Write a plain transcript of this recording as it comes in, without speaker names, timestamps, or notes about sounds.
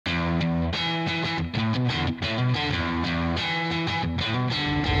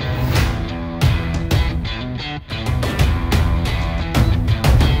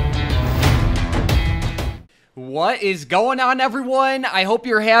What is going on, everyone? I hope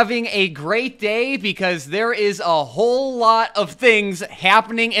you're having a great day because there is a whole lot of things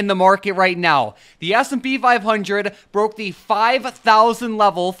happening in the market right now. The S&P 500 broke the 5,000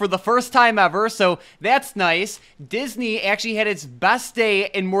 level for the first time ever, so that's nice. Disney actually had its best day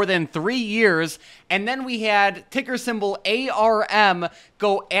in more than 3 years, and then we had ticker symbol ARM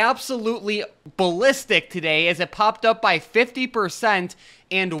go absolutely ballistic today as it popped up by 50%.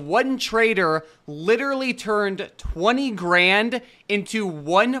 And one trader literally turned 20 grand into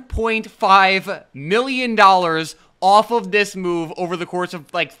 $1.5 million off of this move over the course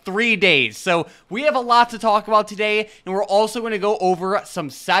of like 3 days. So we have a lot to talk about today, and we're also going to go over some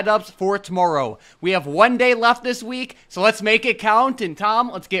setups for tomorrow. We have 1 day left this week, so let's make it count. And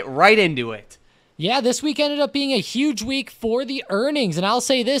Tom, let's get right into it. Yeah, this week ended up being a huge week for the earnings, and I'll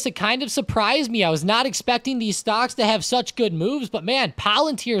say this, it kind of surprised me. I was not expecting these stocks to have such good moves, but man,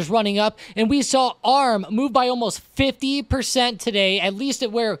 Palantir's running up, and we saw ARM move by almost 50% today, at least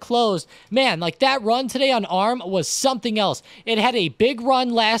at where it closed. Man, like that run today on ARM was something else. It had a big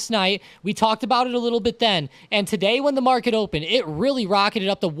run last night. We talked about it a little bit then, and today when the market opened, it really rocketed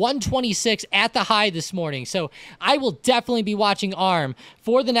up to 126 at the high this morning. So I will definitely be watching ARM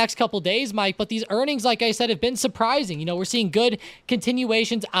for the next couple days, Mike, but these earnings, like I said, have been surprising. You know, we're seeing good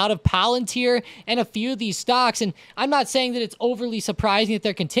continuations out of Palantir and a few of these stocks, and I'm not saying that it's overly surprising that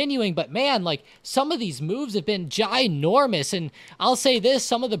they're continuing, but man, like some of these moves have been ginormous, and I'll say this,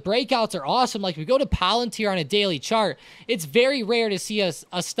 some of the breakouts are awesome. Like we go to Palantir on a daily chart, it's very rare to see a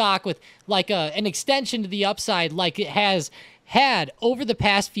stock with like an extension to the upside like it has had over the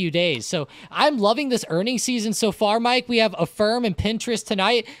past few days. So I'm loving this earnings season so far, Mike. We have Affirm and Pinterest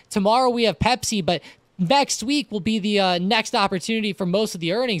tonight. Tomorrow we have Pepsi, but next week will be the next opportunity for most of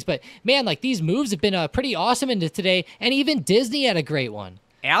the earnings. But man, like these moves have been pretty awesome into today, and even Disney had a great one.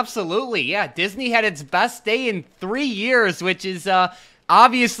 Absolutely, yeah. Disney had its best day in 3 years, which is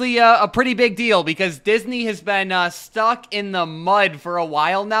obviously a pretty big deal because Disney has been stuck in the mud for a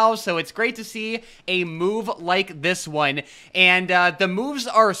while now, so it's great to see a move like this one. And the moves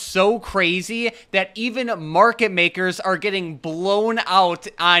are so crazy that even market makers are getting blown out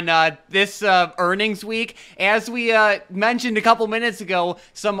on this earnings week. As we mentioned a couple minutes ago,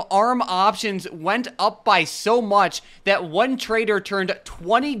 some ARM options went up by so much that one trader turned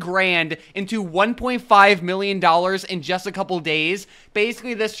 20 grand into $1.5 million in just a couple days.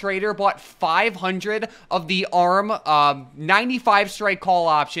 Basically, this trader bought 500 of the ARM 95 strike call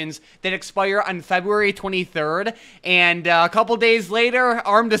options that expire on February 23rd. And a couple days later,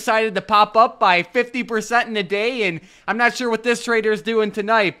 ARM decided to pop up by 50% in a day. And I'm not sure what this trader is doing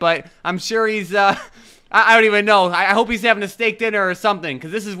tonight, but I'm sure he's... I don't even know. I hope he's having a steak dinner or something,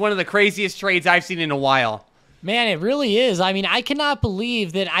 because this is one of the craziest trades I've seen in a while. Man, it really is. I mean, I cannot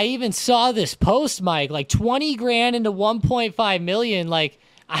believe that I even saw this post, Mike. Like 20 grand into 1.5 million. Like,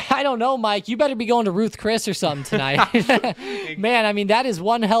 I don't know, Mike. You better be going to Ruth Chris or something tonight. Man, I mean, that is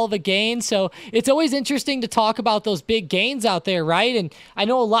one hell of a gain. So it's always interesting to talk about those big gains out there, right? And I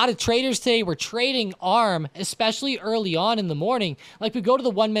know a lot of traders today were trading ARM, especially early on in the morning. Like we go to the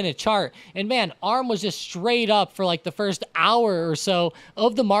 1 minute chart, and man, ARM was just straight up for like the first hour or so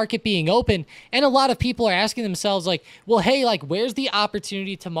of the market being open. And a lot of people are asking themselves like, well, hey, like where's the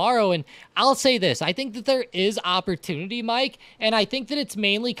opportunity tomorrow? And I'll say this, I think that there is opportunity, Mike, and I think that it's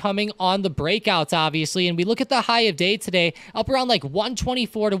mainly coming on the breakouts, obviously. And we look at the high of day today, up around like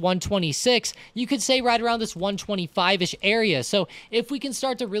 124 to 126. You could say right around this 125-ish area. So if we can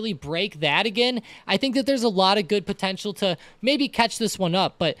start to really break that again, I think that there's a lot of good potential to maybe catch this one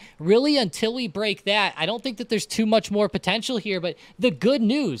up. But really, until we break that, I don't think that there's too much more potential here. But the good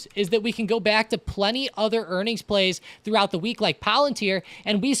news is that we can go back to plenty other earnings plays throughout the week like Palantir,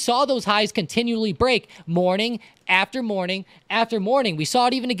 and we saw those highs continually break morning after morning after morning. We saw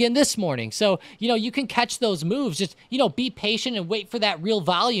it even again this morning. So, you know, you can catch those moves. Just, you know, be patient and wait for that real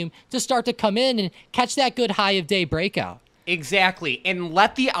volume to start to come in and catch that good high of day breakout. Exactly, and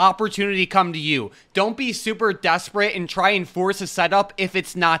let the opportunity come to you. Don't be super desperate and try and force a setup if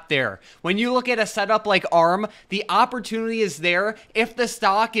it's not there. When you look at a setup like ARM, the opportunity is there if the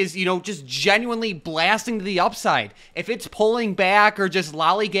stock is, you know, just genuinely blasting to the upside. If it's pulling back or just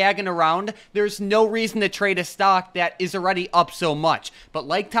lollygagging around, there's no reason to trade a stock that is already up so much. But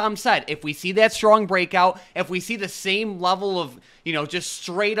like Tom said, if we see that strong breakout, if we see the same level of, you know, just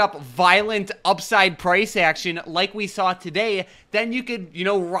straight up violent upside price action like we saw today, then you could, you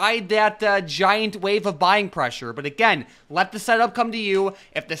know, ride that giant wave of buying pressure. But again, let the setup come to you.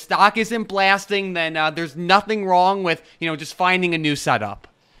 If the stock isn't blasting, then there's nothing wrong with, you know, just finding a new setup.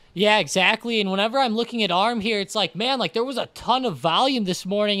 Yeah, exactly. And whenever I'm looking at ARM here, it's like, man, like there was a ton of volume this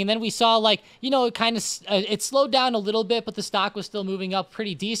morning. And then we saw like, it kind of, it slowed down a little bit, but the stock was still moving up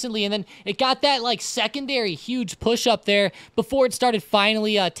pretty decently. And then it got that like secondary huge push up there before it started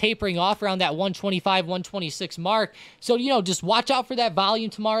finally tapering off around that 125, 126 mark. So, just watch out for that volume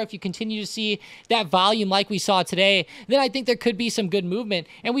tomorrow. If you continue to see that volume like we saw today, then I think there could be some good movement.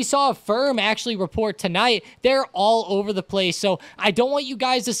 And we saw a firm actually report tonight. They're all over the place. So I don't want you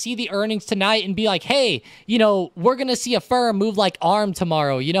guys to see the earnings tonight and be like, hey, we're going to see a firm move like ARM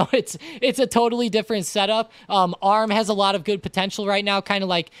tomorrow. It's a totally different setup. ARM has a lot of good potential right now, kind of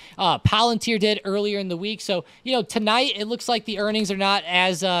like Palantir did earlier in the week. So, tonight it looks like the earnings are not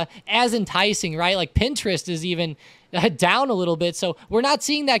as enticing, right? Like Pinterest is even down a little bit. So we're not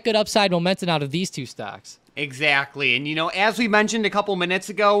seeing that good upside momentum out of these two stocks. Exactly. And, as we mentioned a couple minutes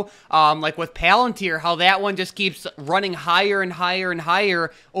ago, like with Palantir, how that one just keeps running higher and higher and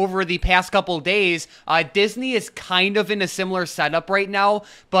higher over the past couple days. Disney is kind of in a similar setup right now,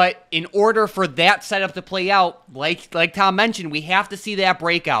 but in order for that setup to play out, like Tom mentioned, we have to see that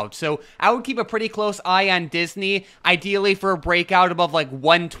breakout. So I would keep a pretty close eye on Disney, ideally for a breakout above like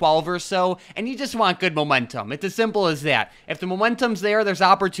 112 or so, and you just want good momentum. It's as simple as that. If the momentum's there, there's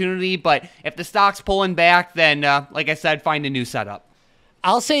opportunity, but if the stock's pulling back, then, like I said, find a new setup.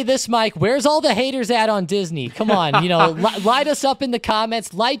 I'll say this, Mike. Where's all the haters at on Disney? Come on, light us up in the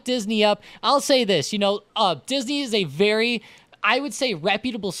comments. Light Disney up. I'll say this, Disney is a very, I would say,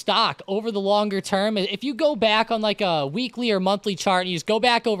 reputable stock over the longer term. If you go back on like a weekly or monthly chart and you just go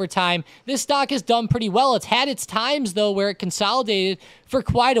back over time, this stock has done pretty well. It's had its times, though, where it consolidated for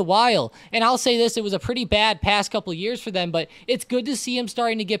quite a while. And I'll say this, it was a pretty bad past couple of years for them, but it's good to see them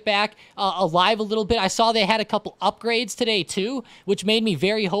starting to get back alive a little bit. I saw they had a couple upgrades today too, which made me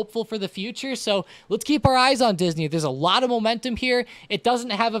very hopeful for the future. So let's keep our eyes on Disney. There's a lot of momentum here. It doesn't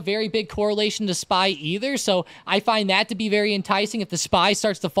have a very big correlation to SPY either, so I find that to be very enticing. If the SPY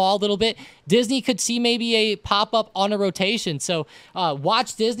starts to fall a little bit, Disney could see maybe a pop-up on a rotation. So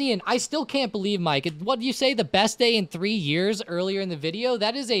watch Disney, and I still can't believe, Mike, what do you say, the best day in 3 years earlier in the video?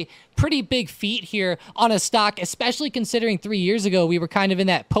 That is a pretty big feat here on a stock, especially considering 3 years ago we were kind of in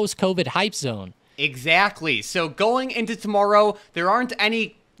that post-COVID hype zone. Exactly. So going into tomorrow, there aren't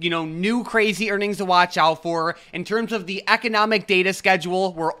any new crazy earnings to watch out for. In terms of the economic data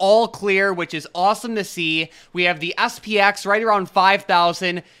schedule, we're all clear, which is awesome to see. We have the SPX right around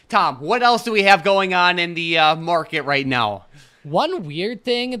 5,000. Tom, what else do we have going on in the market right now? One weird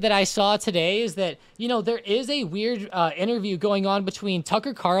thing that I saw today is that, there is a weird interview going on between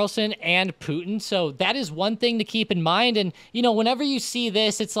Tucker Carlson and Putin. So that is one thing to keep in mind. And, whenever you see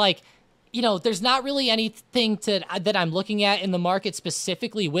this, it's like, there's not really anything that I'm looking at in the market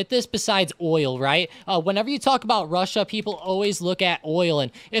specifically with this besides oil, right? Whenever you talk about Russia, people always look at oil. And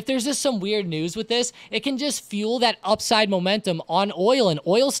if there's just some weird news with this, it can just fuel that upside momentum on oil. And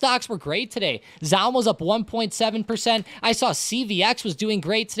oil stocks were great today. Zalm was up 1.7%. I saw CVX was doing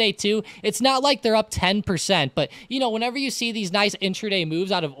great today too. It's not like they're up 10%, but whenever you see these nice intraday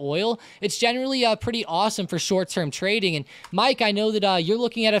moves out of oil, it's generally pretty awesome for short-term trading. And Mike, I know that you're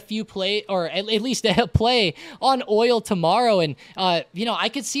looking at a few plays, or at least a play on oil tomorrow. And, I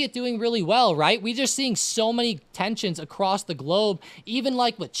could see it doing really well, right? We're just seeing so many tensions across the globe, even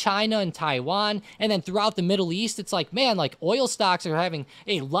like with China and Taiwan, and then throughout the Middle East. It's like, man, like oil stocks are having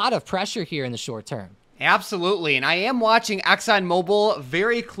a lot of pressure here in the short term. Absolutely, and I am watching ExxonMobil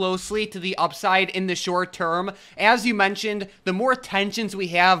very closely to the upside in the short term. As you mentioned, the more tensions we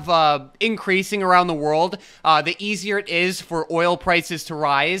have increasing around the world, the easier it is for oil prices to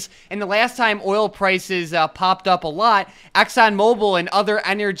rise. And the last time oil prices popped up a lot, ExxonMobil and other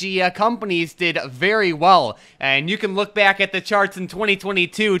energy companies did very well. And you can look back at the charts in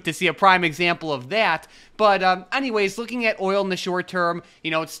 2022 to see a prime example of that. But anyways, looking at oil in the short term,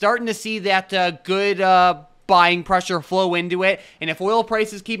 it's starting to see that good buying pressure flow into it. And if oil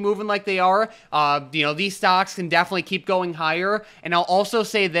prices keep moving like they are, these stocks can definitely keep going higher. And I'll also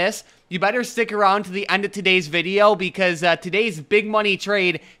say this, you better stick around to the end of today's video because today's big money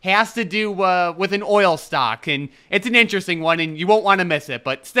trade has to do with an oil stock. And it's an interesting one and you won't want to miss it,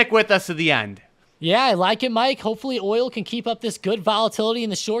 but stick with us to the end. Yeah, I like it, Mike. Hopefully oil can keep up this good volatility in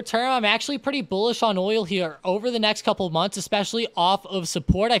the short term. I'm actually pretty bullish on oil here over the next couple of months, especially off of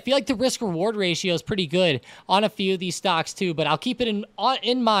support. I feel like the risk-reward ratio is pretty good on a few of these stocks too, but I'll keep it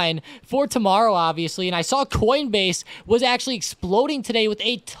in mind for tomorrow, obviously. And I saw Coinbase was actually exploding today with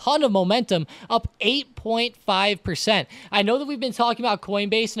a ton of momentum, up 8.5%. I know that we've been talking about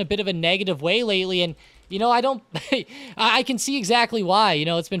Coinbase in a bit of a negative way lately, and You know, I don't, I can see exactly why. You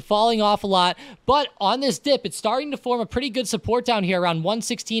know, it's been falling off a lot, but on this dip, it's starting to form a pretty good support down here around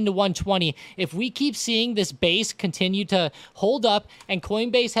 116 to 120. If we keep seeing this base continue to hold up and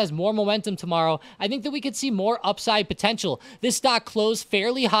Coinbase has more momentum tomorrow, I think that we could see more upside potential. This stock closed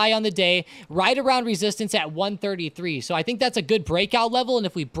fairly high on the day, right around resistance at 133. So I think that's a good breakout level. And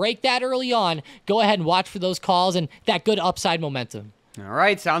if we break that early on, go ahead and watch for those calls and that good upside momentum. All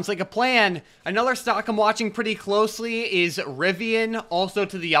right, sounds like a plan. Another stock I'm watching pretty closely is Rivian, also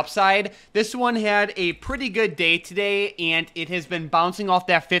to the upside. This one had a pretty good day today, and it has been bouncing off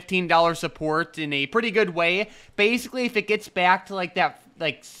that $15 support in a pretty good way. Basically, if it gets back to like that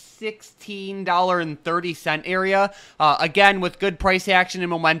 $16.30 area, again, with good price action and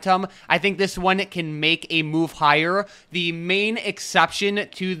momentum, I think this one can make a move higher. The main exception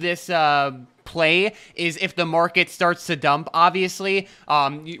to this play is if the market starts to dump. Obviously,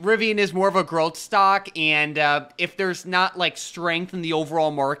 Rivian is more of a growth stock, and if there's not like strength in the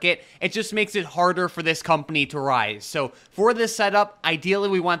overall market, it just makes it harder for this company to rise. So for this setup, ideally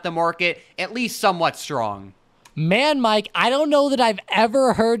we want the market at least somewhat strong. Man, Mike, I don't know that I've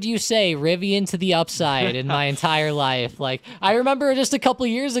ever heard you say Rivian to the upside in my entire life. Like, I remember just a couple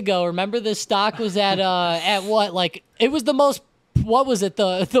years ago, remember this stock was at what? Like, it was the most, what was it?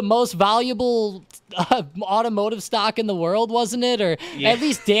 The most valuable automotive stock in the world, wasn't it? Or at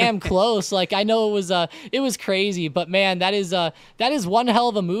least damn close. Like, I know it was crazy, but man, that is one hell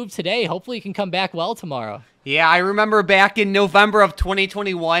of a move today. Hopefully it can come back well tomorrow. Yeah, I remember back in November of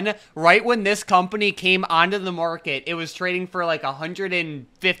 2021, right when this company came onto the market, it was trading for like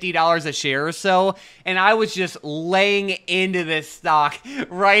 $150 a share or so, and I was just laying into this stock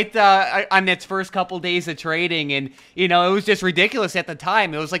right on its first couple days of trading, and, you know, it was just ridiculous at the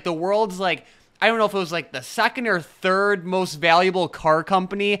time. It was like the world's like, I don't know if it was like the second or third most valuable car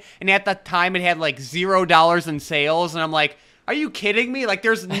company, and at the time it had like $0 in sales, and I'm like, are you kidding me? Like,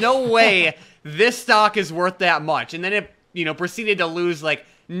 there's no way this stock is worth that much. And then it, you know, proceeded to lose like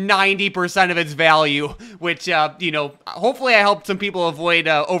 90% of its value, which, you know, hopefully I helped some people avoid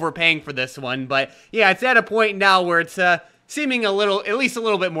overpaying for this one. But yeah, it's at a point now where it's seeming at least a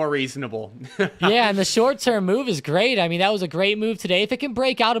little bit more reasonable. Yeah, and the short-term move is great. I mean, that was a great move today. If it can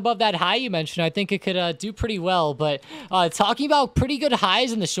break out above that high you mentioned, I think it could do pretty well. But talking about pretty good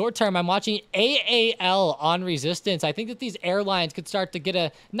highs in the short term, I'm watching AAL on resistance. I think that these airlines could start to get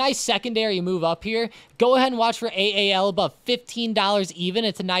a nice secondary move up here. Go ahead and watch for AAL above $15 even.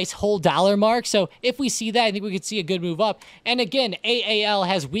 It's a nice whole dollar mark. So if we see that, I think we could see a good move up. And again, AAL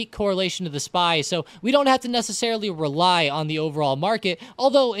has weak correlation to the SPY, so we don't have to necessarily rely on the overall market,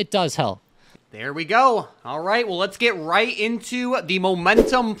 although it does help. There we go. All right, well, let's get right into the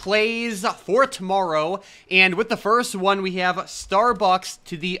momentum plays for tomorrow. And with the first one, we have Starbucks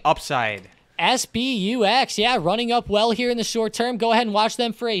to the upside. SBUX, yeah, running up well here in the short term. Go ahead and watch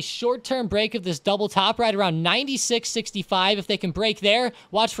them for a short-term break of this double top right around 96.65. If they can break there,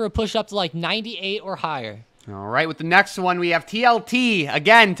 watch for a push up to like 98 or higher. All right, with the next one, we have TLT.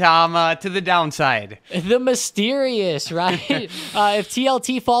 Again, Tom, to the downside. The mysterious, right? If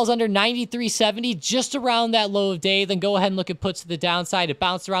TLT falls under 93.70, just around that low of day, then go ahead and look at puts to the downside. It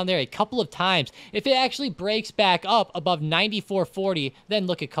bounced around there a couple of times. If it actually breaks back up above 94.40, then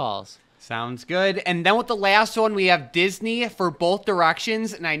look at calls. Sounds good. And then with the last one, we have Disney for both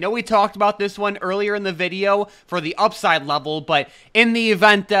directions. And I know we talked about this one earlier in the video for the upside level, but in the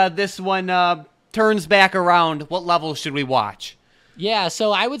event this one turns back around, what levels should we watch? Yeah,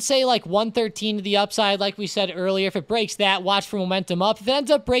 so I would say like 113 to the upside, like we said earlier. If it breaks that, watch for momentum up. If it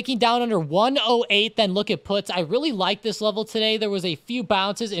ends up breaking down under 108, then look at puts. I really like this level today. There was a few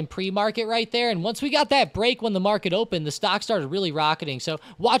bounces in pre-market right there, and once we got that break when the market opened, the stock started really rocketing. So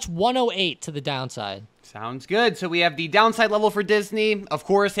watch 108 to the downside. Sounds good. So we have the downside level for Disney. Of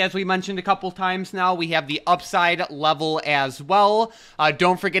course, as we mentioned a couple times now, we have the upside level as well.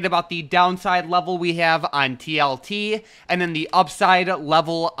 Don't forget about the downside level we have on TLT, and then the upside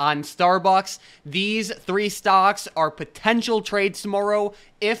level on Starbucks. These three stocks are potential trades tomorrow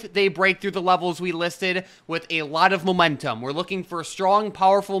if they break through the levels we listed with a lot of momentum. We're looking for strong,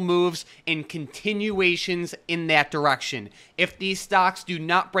 powerful moves and continuations in that direction. If these stocks do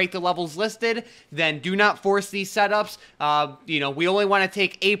not break the levels listed, then do not force these setups. You know, we only want to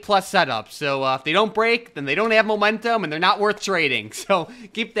take A+ setups. So if they don't break, then they don't have momentum and they're not worth trading. So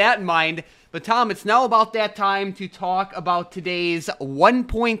keep that in mind. But Tom, it's now about that time to talk about today's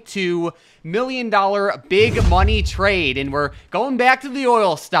 $1.2 million big money trade. And we're going back to the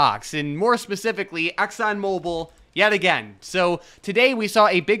oil stocks, and more specifically, ExxonMobil yet again. So today we saw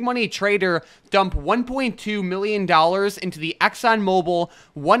a big money trader dump $1.2 million into the ExxonMobil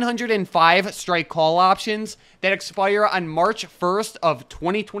 105 strike call options that expire on March 1st of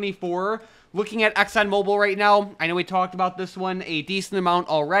 2024. Looking at ExxonMobil right now, I know we talked about this one a decent amount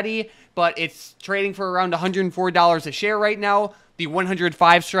already, but it's trading for around $104 a share right now. The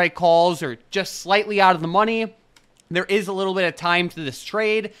 105 strike calls are just slightly out of the money. There is a little bit of time to this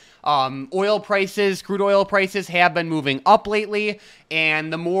trade. Oil prices, crude oil prices have been moving up lately,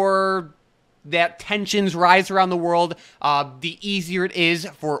 and the more that tensions rise around the world, the easier it is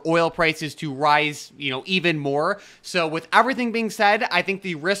for oil prices to rise, even more. So with everything being said, I think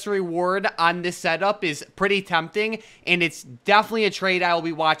the risk reward on this setup is pretty tempting, and it's definitely a trade I will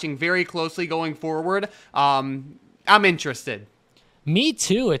be watching very closely going forward. I'm interested. Me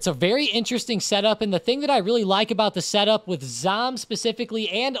too. It's a very interesting setup, and the thing that I really like about the setup with ZOM specifically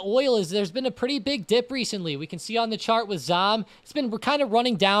and oil is there's been a pretty big dip recently. We can see on the chart with ZOM, we're kind of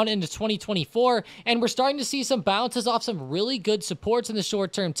running down into 2024, and we're starting to see some bounces off some really good supports in the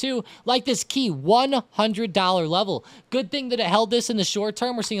short term too, like this key $100 level. Good thing that it held this in the short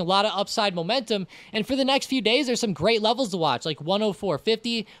term. We're seeing a lot of upside momentum, and for the next few days, there's some great levels to watch, like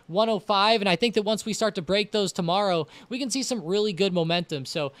 104.50, 105, and I think that once we start to break those tomorrow, we can see some really good momentum.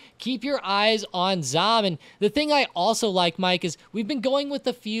 So keep your eyes on ZOM. And the thing I also like, Mike, is we've been going with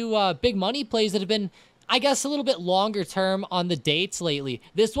a few big money plays that have been, I guess, a little bit longer term on the dates lately.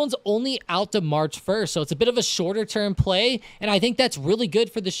 This one's only out to March 1st, so it's a bit of a shorter term play, and I think that's really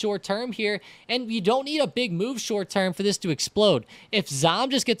good for the short term here, and you don't need a big move short term for this to explode. If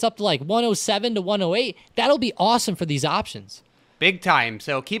ZOM just gets up to like 107 to 108, that'll be awesome for these options. Big time.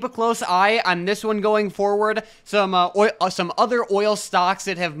 So keep a close eye on this one going forward. Some other oil stocks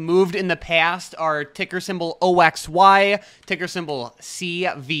that have moved in the past are ticker symbol OXY, ticker symbol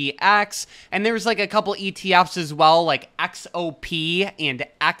CVX, and there's like a couple ETFs as well, like XOP and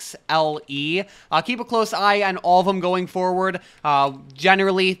XLE. Keep a close eye on all of them going forward.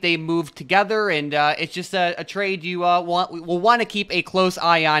 Generally, they move together, and it's just a trade you will want to keep a close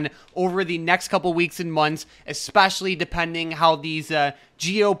eye on over the next couple weeks and months, especially depending how these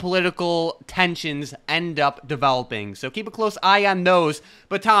geopolitical tensions end up developing. So keep a close eye on those.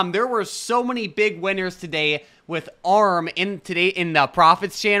 But Tom, there were so many big winners today with ARM in the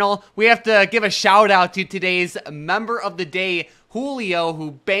Profits channel. We have to give a shout out to today's member of the day, Julio,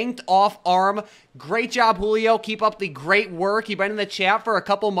 who banked off ARM. Great job, Julio. Keep up the great work. You've been in the chat for a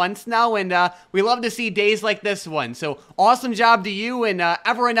couple months now, and we love to see days like this one. So awesome job to you and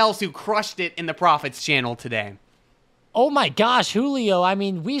everyone else who crushed it in the Profits channel today. Oh my gosh, Julio. I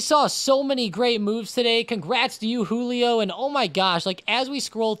mean, we saw so many great moves today. Congrats to you, Julio. And oh my gosh, like as we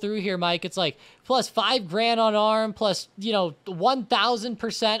scroll through here, Mike, it's like plus $5,000 on ARM, plus,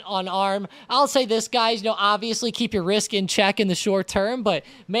 1,000% on ARM. I'll say this, guys, obviously keep your risk in check in the short term. But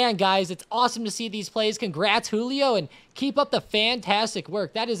man, guys, it's awesome to see these plays. Congrats, Julio. And keep up the fantastic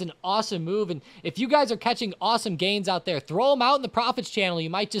work. That is an awesome move. And if you guys are catching awesome gains out there, throw them out in the Profits channel. You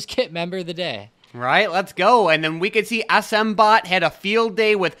might just get member of the day. Right, let's go. And then we could see SMBot had a field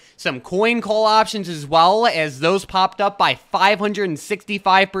day with some coin call options as well, as those popped up by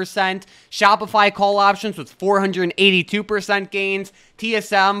 565%. Shopify call options with 482% gains.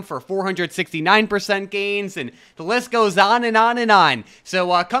 TSM for 469% gains, and the list goes on and on and on.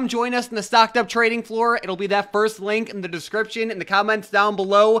 So come join us in the Stocked Up trading floor. It'll be that first link in the description, in the comments down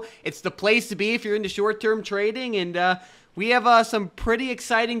below. It's the place to be if you're into short-term trading, and we have some pretty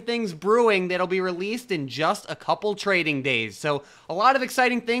exciting things brewing that'll be released in just a couple trading days. So a lot of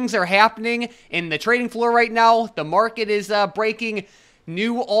exciting things are happening in the trading floor right now. The market is breaking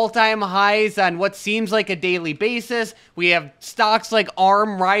new all-time highs on what seems like a daily basis. We have stocks like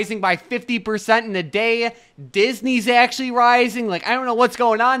ARM rising by 50% in a day. Disney's actually rising. Like, I don't know what's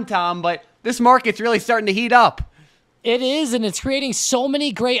going on, Tom, but this market's really starting to heat up. It is, and it's creating so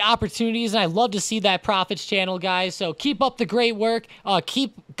many great opportunities, and I love to see that Profits channel, guys. So keep up the great work.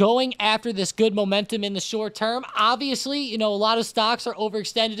 Keep going after this good momentum in the short term. Obviously, a lot of stocks are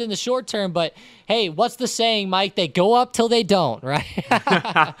overextended in the short term, but hey, what's the saying, Mike? They go up till they don't, right?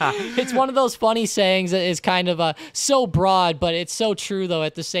 It's one of those funny sayings that is kind of so broad, but it's so true, though,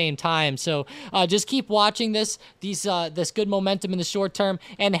 at the same time. So just keep watching this good momentum in the short term,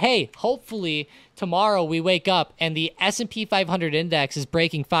 and hey, hopefully tomorrow we wake up and the S&P 500 index is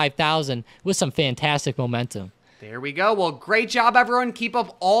breaking 5,000 with some fantastic momentum. There we go. Well, great job, everyone. Keep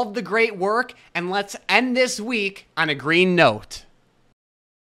up all of the great work, and let's end this week on a green note.